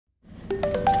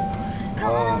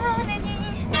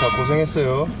다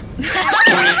고생했어요.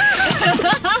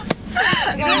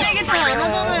 이런 얘기 잘 안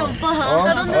하잖아요, 오빠.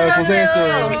 아,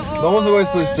 고생했어요. 너무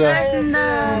수고했어, 진짜.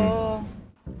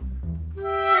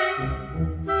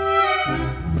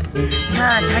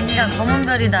 자, 자기가 검은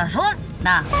별이다. 손!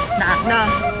 나.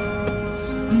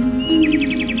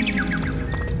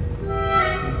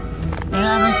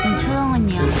 내가 봤을 땐 초롱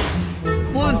언니야.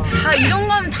 뭐 다 이런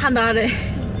거 하면 다 나래.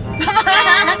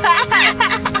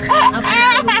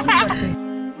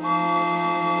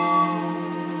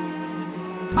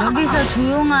 여기서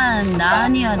조용한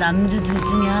나은이와 남주 둘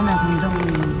중에 하나 검정.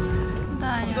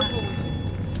 나야.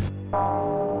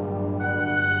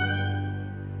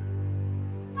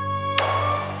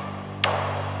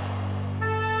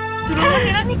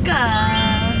 조롱이라니까.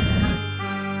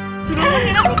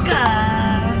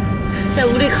 야,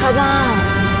 우리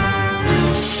가방.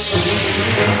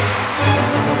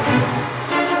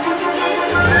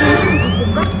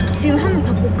 지금 한번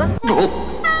바꿀까? 안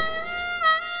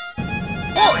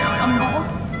먹어?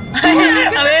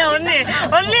 아, 왜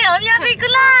언니한테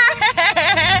있구나.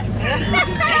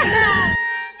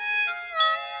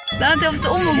 나한테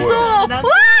없어. 어머, 무서워. 물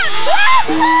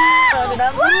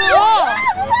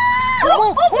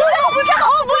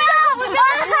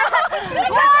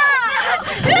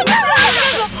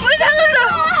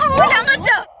잠갔죠?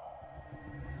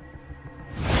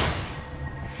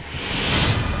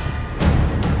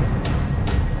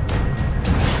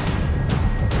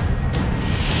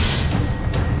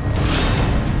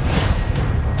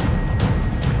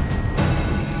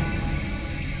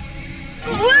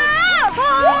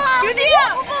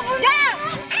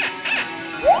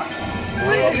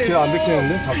 길 안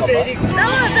비키는데? 잠깐만.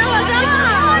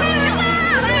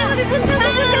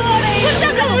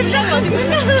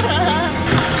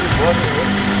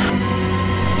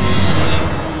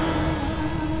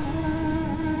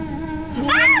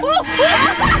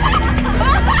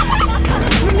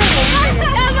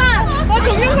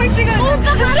 동영상 찍어야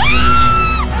돼.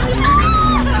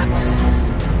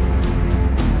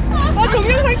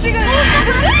 동영상 찍어야 돼.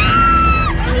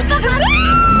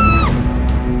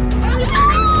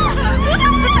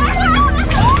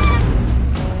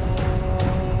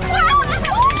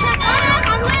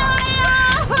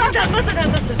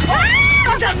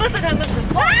 잠갔어.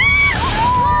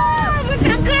 문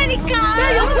잠그라니까.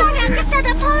 야, 영상이 안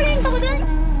됐잖아. 파울링거거든.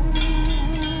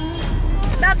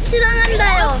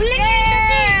 납치당한다요.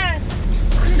 블랙리스트지.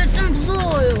 근데 좀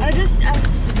무서워요. 아저씨.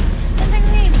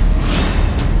 선생님.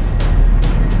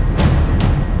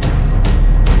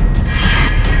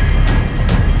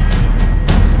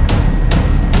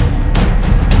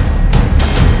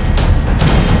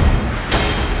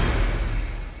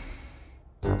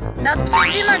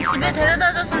 납치지만 집에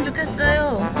데려다 줬으면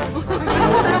좋겠어요.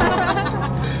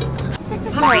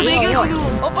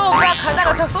 오빠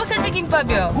가다가 저 소세지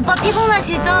김밥이요. 오빠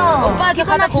피곤하시죠? 오빠 저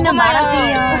가다 피곤하시면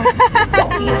말하세요.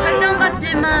 이게 설정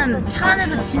같지만 차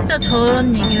안에서 진짜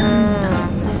저런 얘기를 합니다.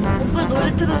 오빠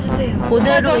노래 틀어주세요.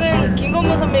 그대로 지금.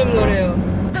 김건모 선배님 노래요.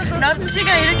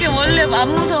 납치가 이렇게 원래 안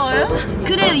무서워요?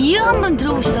 그래요. 이유 한번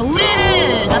들어보시죠.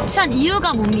 우리를 납치한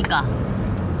이유가 뭡니까?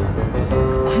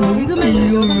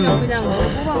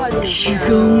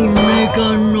 지금 내가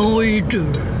너희들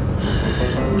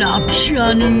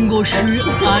납치하는 것이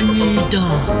아니다.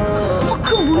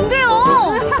 그 뭔데요?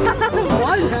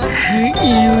 그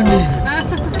이유는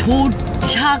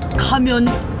도착하면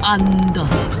안다.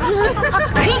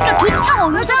 그러니까 도착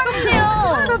언제 하는데요?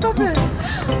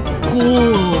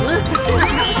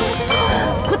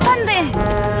 곧 한대.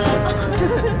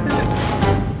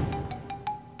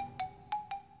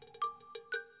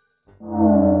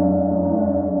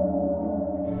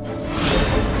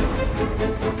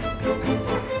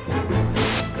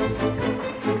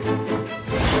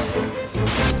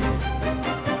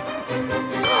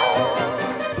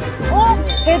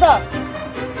 대답.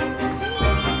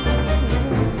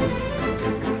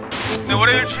 네,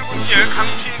 월요일 출근길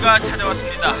강추위가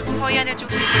찾아왔습니다. 서해안을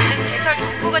중심으로 있는 대설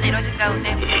경보가 내려진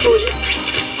가운데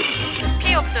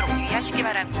피해 없도록 유의하시기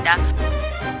바랍니다.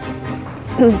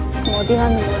 어디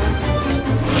가는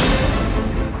거야?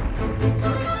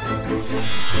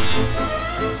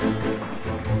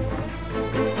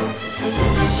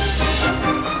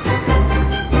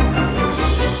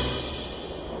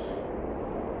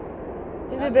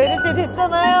 이제 내릴 때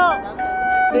됐잖아요.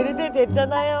 내려준다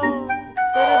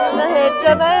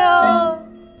했잖아요.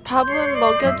 밥은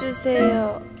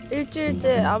먹여주세요.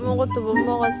 일주일째 아무것도 못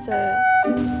먹었어요.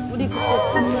 우리 그때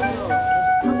잠자서 계속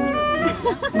타고 있는 거.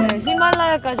 네,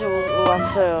 히말라야까지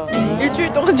왔어요.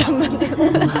 일주일 동안 잠만 자고.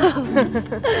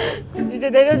 이제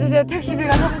내려주세요.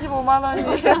 택시비가 35만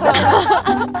원이에요.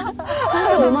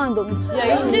 350만 원 넘. 야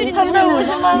일주일인데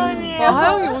 350만 원이에요.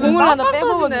 하영이 오늘 공을 하나 빵빵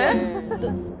빼먹었네.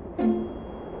 터지네.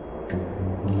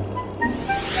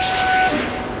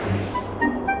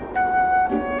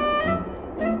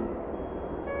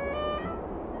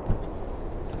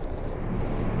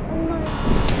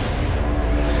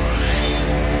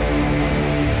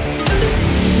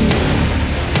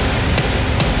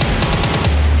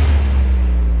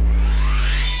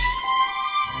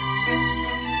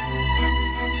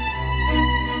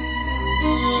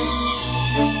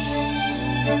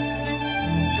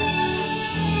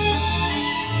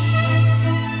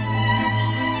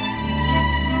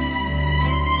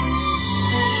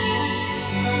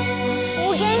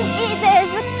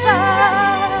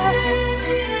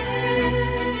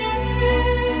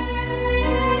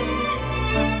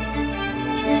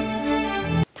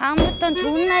 다음부턴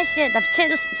좋은 날씨에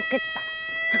납치해줬으면 좋겠다.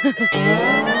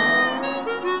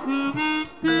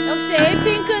 역시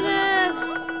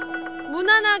에이핑크는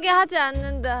무난하게 하지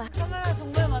않는다. 카메라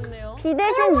정말 많네요. 비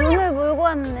대신 눈을 몰고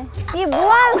왔네. 이게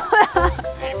뭐 하는 거야?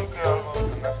 에이핑크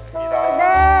여러분 반갑습니다.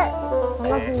 네.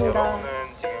 반갑습니다. 여러분을